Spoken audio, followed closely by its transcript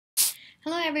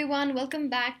Hello everyone, welcome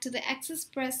back to the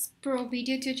AccessPress Pro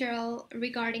video tutorial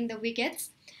regarding the widgets.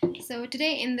 So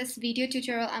today in this video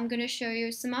tutorial I'm going to show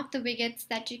you some of the widgets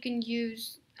that you can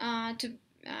use to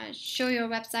show your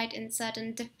website in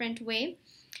certain different way.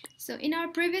 So in our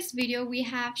previous video we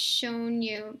have shown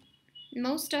you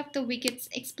most of the widgets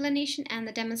explanation and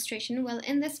the demonstration. Well,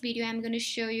 in this video I'm going to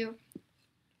show you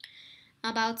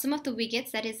about some of the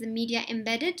widgets, that is the media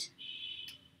embedded,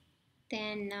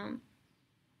 then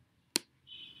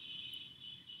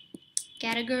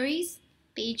categories,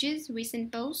 pages,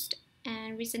 recent post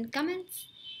and recent comments,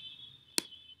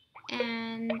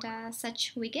 and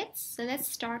such widgets. So let's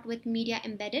start with media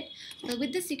embedded. So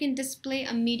with this you can display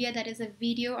a media, that is a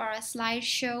video or a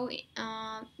slideshow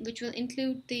which will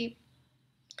include the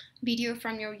video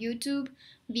from your YouTube,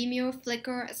 Vimeo,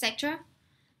 Flickr, etc.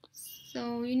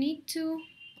 So you need to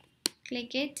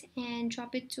click it and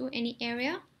drop it to any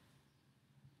area.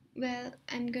 Well,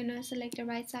 I'm gonna select the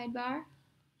right sidebar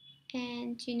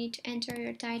and you need to enter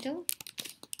your title,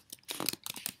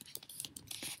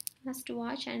 must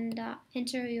watch, and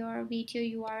enter your video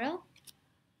URL.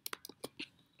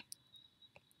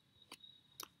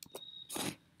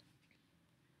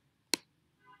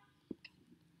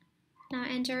 Now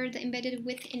enter the embedded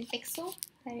width in pixel,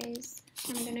 that is,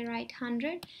 I'm going to write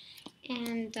 100,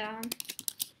 and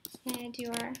add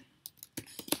your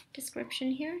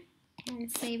description here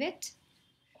and save it.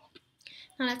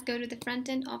 Now let's go to the front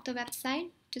end of the website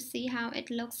to see how it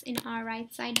looks in our right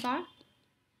sidebar.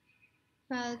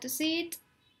 Well, to see it,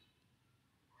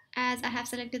 as I have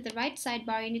selected the right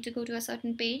sidebar, you need to go to a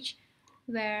certain page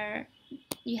where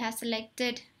you have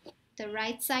selected the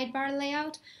right sidebar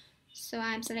layout. So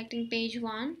I'm selecting page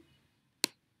 1.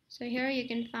 So here you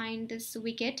can find this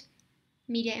widget,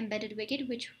 media embedded widget,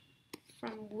 which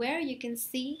from where you can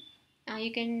see,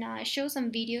 you can show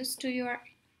some videos to your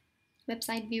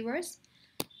website viewers.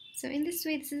 So in this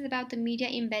way, this is about the media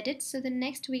embedded. So the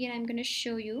next widget I'm going to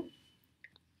show you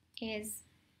is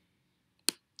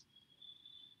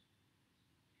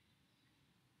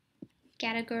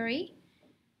category.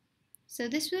 So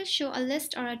this will show a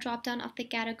list or a drop down of the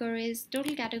categories,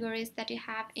 total categories that you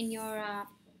have in your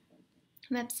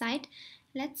website.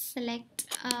 Let's select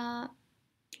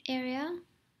area.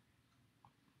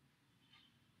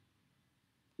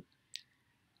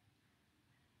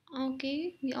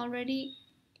 Okay,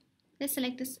 let's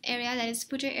select this area, that is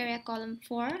footer area, column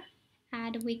 4,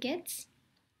 add widgets.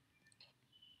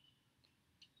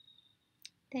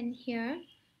 Then here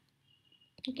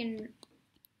you can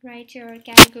write your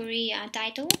category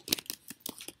title,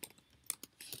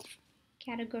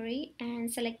 category,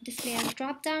 and select display as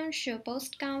drop down, show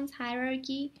post counts,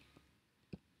 hierarchy,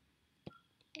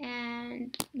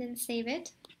 and then save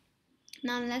it.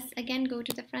 Now let's again go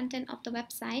to the front end of the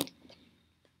website,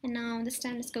 and now this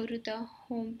time let's go to the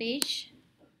home page.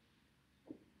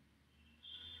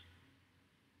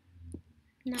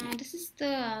 Now this is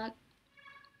the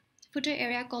footer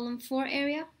area, column 4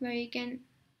 area, where you can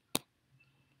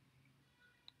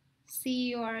see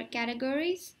your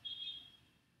categories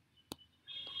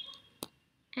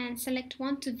and select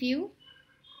one to view.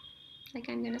 Like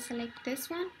I'm going to select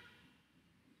this one,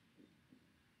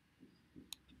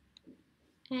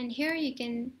 and here you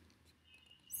can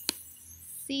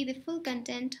see the full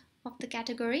content of the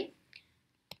category.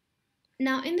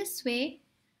 Now in this way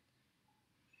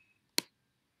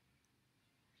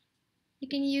you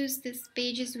can use this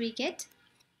pages widget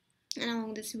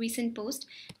along this recent post.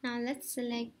 Now let's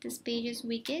select this pages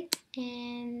widget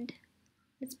and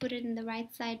let's put it in the right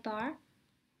sidebar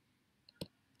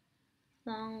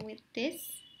along with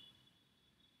this,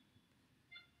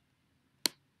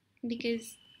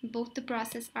 because both the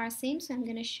process are same, so I'm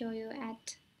going to show you at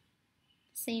the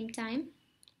same time.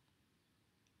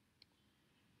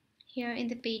 Here in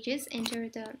the pages, enter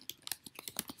the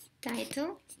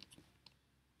title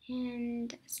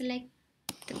and select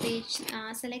the page,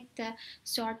 select the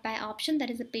sort by option, that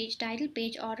is the page title,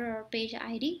 page order, or page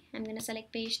ID. I'm going to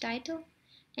select page title,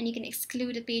 and you can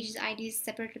exclude the page's IDs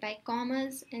separated by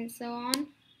commas and so on,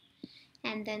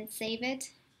 and then save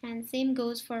it. And same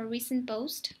goes for recent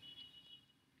post,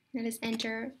 that is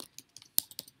enter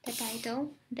the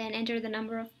title, then enter the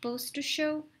number of posts to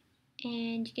show,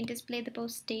 and you can display the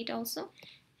post date also,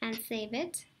 and save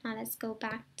it. Now let's go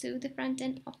back to the front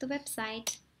end of the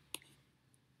website.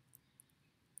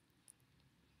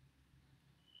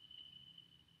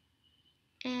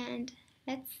 And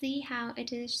let's see how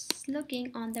it is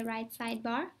looking on the right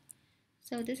sidebar.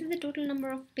 So this is the total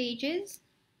number of pages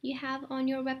you have on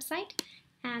your website,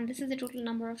 and this is the total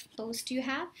number of posts you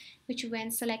have, which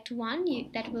when select one,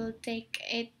 that will take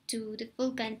it to the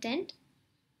full content.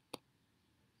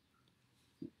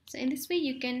 So in this way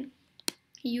you can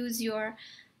use your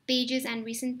pages and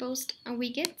recent post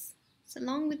widgets. So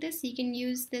along with this you can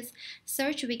use this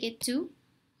search widget too.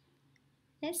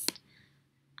 Let's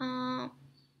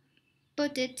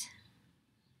put it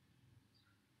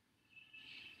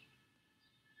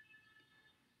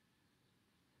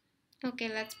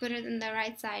let's put it in the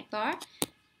right sidebar.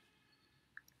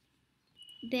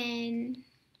 Then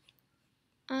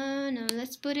no,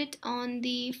 let's put it on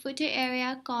the footer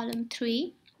area, column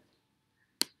 3,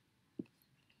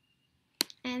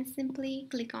 and simply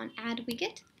click on add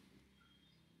widget.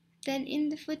 Then in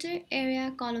the footer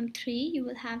area, column 3, you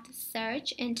will have the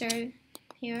search. Enter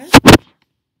here,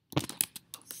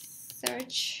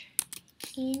 search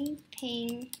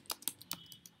anything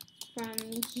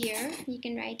from here. You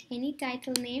can write any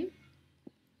title name,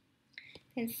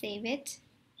 then save it.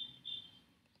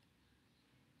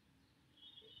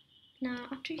 Now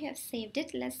after you have saved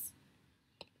it, let's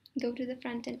go to the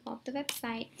front end of the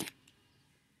website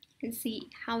and see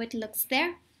how it looks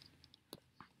there.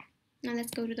 Now let's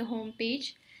go to the home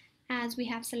page, as we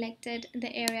have selected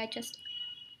the area just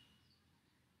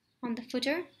on the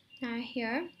footer. Now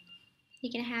here you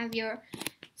can have your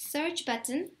search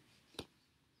button.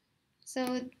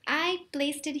 So I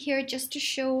placed it here just to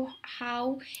show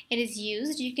how it is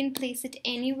used. You can place it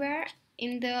anywhere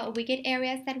in the widget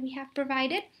areas that we have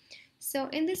provided. So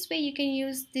in this way you can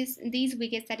use these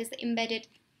widgets, that is the embedded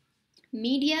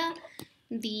media,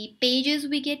 the pages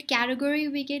widget, category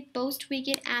widget, post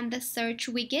widget, and the search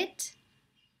widget.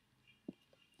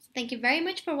 So thank you very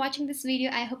much for watching this video.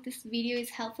 I hope this video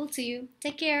is helpful to you.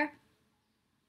 Take care.